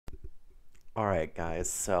Alright, guys,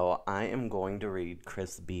 so I am going to read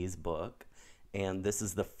Chris B's book, and this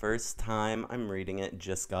is the first time I'm reading it.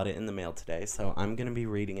 Just got it in the mail today, so I'm going to be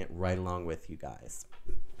reading it right along with you guys.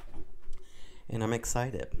 And I'm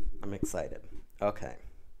excited. I'm excited. Okay.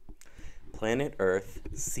 Planet Earth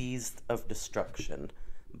Seized of Destruction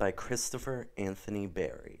by Christopher Anthony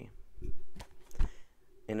Barry.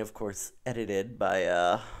 And of course, edited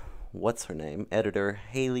by, what's her name? Editor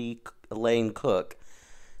Haley Elaine Cook,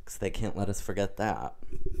 because they can't let us forget that.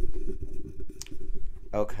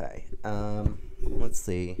 Okay, let's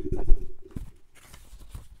see.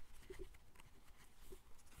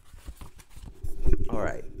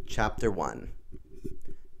 Alright, Chapter 1.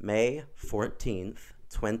 May 14th,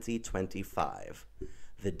 2025.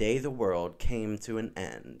 The day the world came to an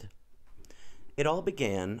end. It all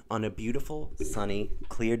began on a beautiful, sunny,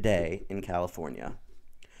 clear day in California.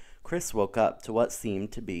 Chris woke up to what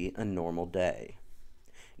seemed to be a normal day.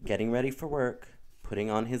 Getting ready for work, putting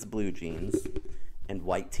on his blue jeans and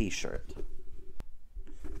white t-shirt.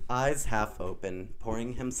 Eyes half open,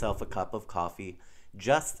 pouring himself a cup of coffee,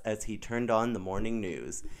 just as he turned on the morning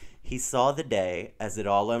news, he saw the day as it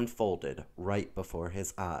all unfolded right before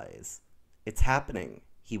his eyes. It's happening.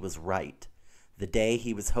 He was right. The day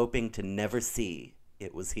he was hoping to never see,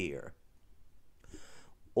 it was here.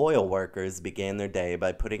 Oil workers began their day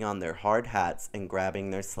by putting on their hard hats and grabbing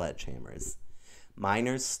their sledgehammers.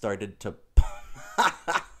 Miners started to...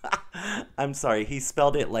 I'm sorry, he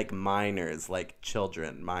spelled it like miners, like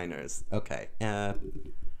children, miners. Okay.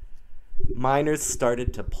 Miners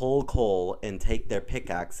started to pull coal and take their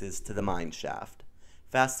pickaxes to the mine shaft.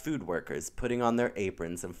 Fast food workers putting on their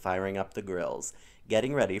aprons and firing up the grills,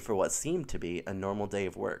 getting ready for what seemed to be a normal day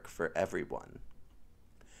of work for everyone.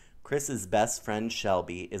 Chris's best friend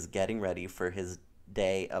Shelby is getting ready for his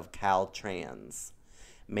day of Caltrans,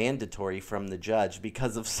 mandatory from the judge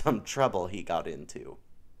because of some trouble he got into.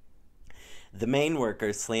 The main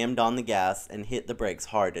worker slammed on the gas and hit the brakes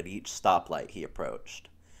hard at each stoplight he approached,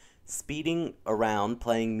 speeding around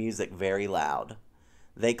playing music very loud.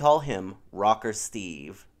 They call him Rocker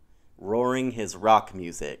Steve, roaring his rock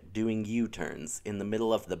music, doing U-turns in the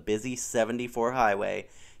middle of the busy 74 highway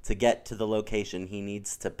to get to the location he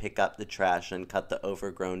needs to pick up the trash and cut the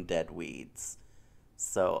overgrown dead weeds.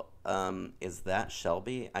 So, is that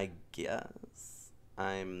Shelby? I guess.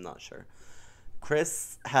 I'm not sure.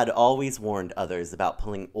 Chris had always warned others about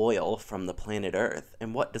pulling oil from the planet Earth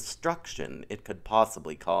and what destruction it could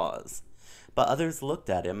possibly cause. But others looked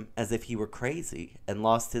at him as if he were crazy and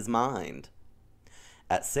lost his mind.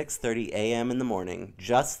 At 6:30 a.m. in the morning,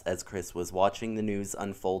 just as Chris was watching the news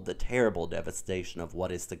unfold the terrible devastation of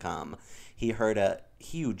what is to come, he heard a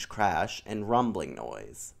huge crash and rumbling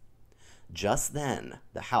noise. Just then,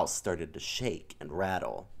 the house started to shake and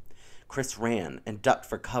rattle. Chris ran and ducked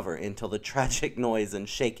for cover until the tragic noise and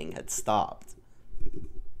shaking had stopped.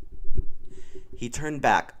 He turned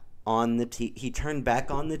back on the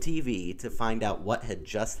TV to find out what had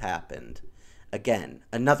just happened. Again,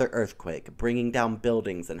 another earthquake, bringing down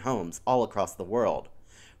buildings and homes all across the world.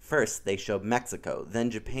 First, they showed Mexico,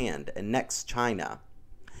 then Japan, and next China.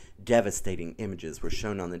 Devastating images were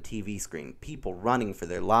shown on the TV screen, people running for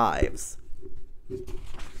their lives,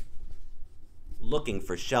 looking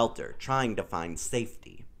for shelter, trying to find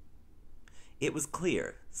safety. It was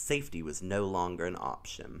clear safety was no longer an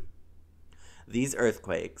option. These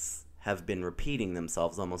earthquakes have been repeating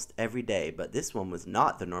themselves almost every day, but this one was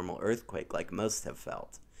not the normal earthquake like most have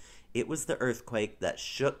felt. It was the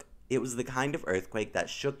kind of earthquake that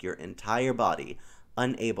shook your entire body,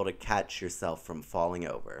 unable to catch yourself from falling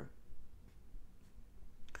over.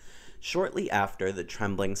 Shortly after, the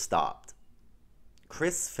trembling stopped.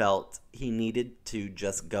 Chris felt he needed to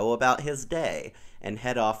just go about his day and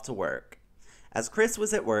head off to work. As Chris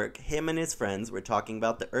was at work, him and his friends were talking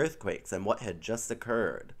about the earthquakes and what had just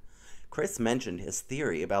occurred. Chris mentioned his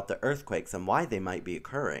theory about the earthquakes and why they might be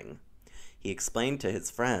occurring. He explained to his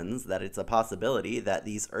friends that it's a possibility that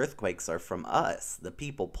these earthquakes are from us, the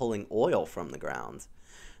people pulling oil from the ground.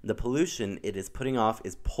 The pollution it is putting off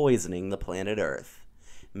is poisoning the planet Earth,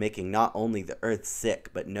 making not only the Earth sick,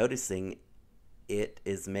 but noticing it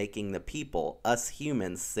is making the people, us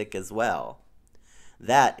humans, sick as well.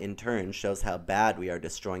 That, in turn, shows how bad we are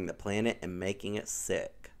destroying the planet and making it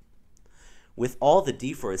sick. With all the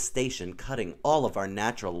deforestation cutting all of our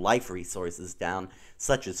natural life resources down,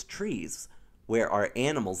 such as trees, where our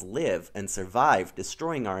animals live and survive,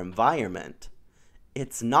 destroying our environment,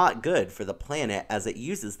 it's not good for the planet as it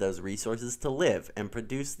uses those resources to live and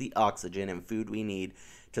produce the oxygen and food we need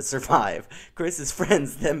to survive. Chris's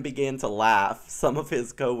friends then began to laugh. Some of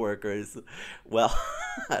his coworkers, well,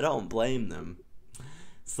 I don't blame them.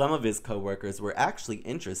 Some of his coworkers were actually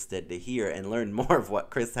interested to hear and learn more of what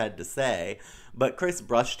Chris had to say, but Chris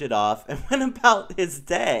brushed it off and went about his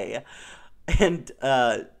day and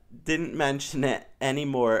didn't mention it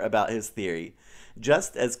anymore about his theory.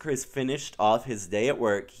 Just as Chris finished off his day at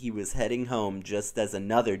work, he was heading home just as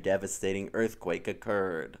another devastating earthquake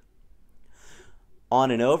occurred. On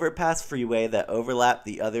an overpass freeway that overlapped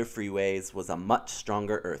the other freeways was a much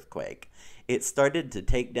stronger earthquake. It started to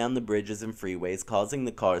take down the bridges and freeways, causing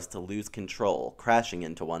the cars to lose control, crashing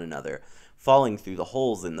into one another, falling through the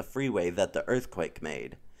holes in the freeway that the earthquake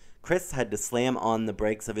made. Chris had to slam on the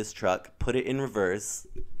brakes of his truck, put it in reverse,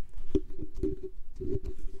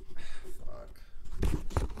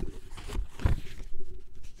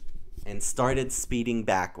 and started speeding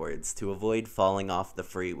backwards to avoid falling off the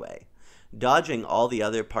freeway, dodging all the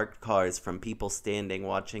other parked cars from people standing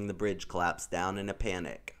watching the bridge collapse down in a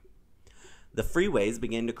panic. The freeways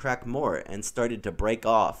began to crack more and started to break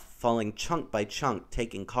off, falling chunk by chunk,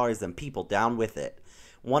 taking cars and people down with it,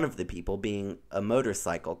 one of the people being a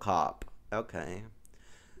motorcycle cop. Okay.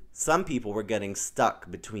 Some people were getting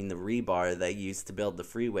stuck between the rebar they used to build the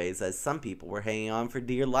freeways, as some people were hanging on for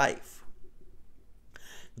dear life.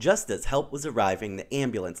 Just as help was arriving, the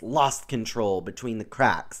ambulance lost control between the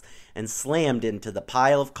cracks and slammed into the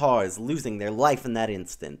pile of cars, losing their life in that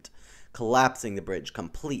instant, collapsing the bridge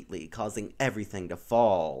completely, causing everything to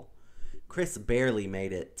fall. Chris barely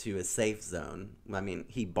made it to a safe zone.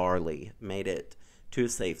 He barely made it to a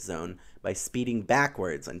safe zone by speeding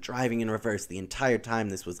backwards and driving in reverse the entire time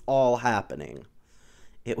this was all happening.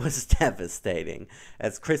 It was devastating,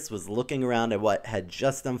 as Chris was looking around at what had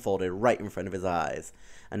just unfolded right in front of his eyes.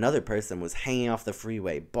 Another person was hanging off the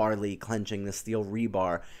freeway, barely clenching the steel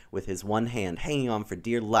rebar with his one hand, hanging on for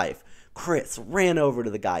dear life. Chris ran over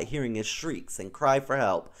to the guy, hearing his shrieks and cry for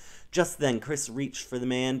help. Just then, Chris reached for the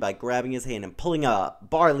man by grabbing his hand and pulling up,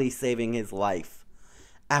 barely saving his life.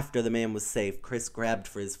 After the man was safe, Chris grabbed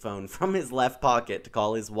for his phone from his left pocket to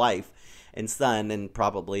call his wife and son, and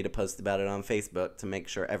probably to post about it on Facebook to make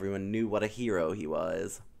sure everyone knew what a hero he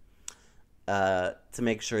was. To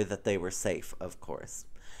make sure that they were safe, of course.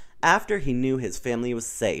 After he knew his family was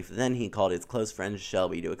safe, then he called his close friend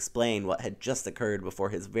Shelby to explain what had just occurred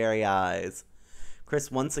before his very eyes.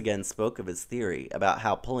 Chris once again spoke of his theory about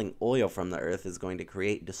how pulling oil from the earth is going to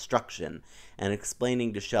create destruction, and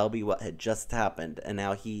explaining to Shelby what had just happened and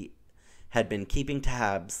how he had been keeping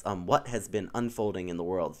tabs on what has been unfolding in the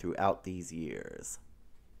world throughout these years.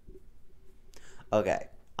 Okay,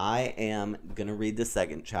 I am going to read the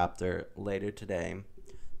second chapter later today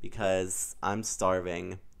because I'm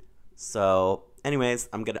starving. So, anyways,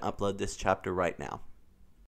 I'm going to upload this chapter right now.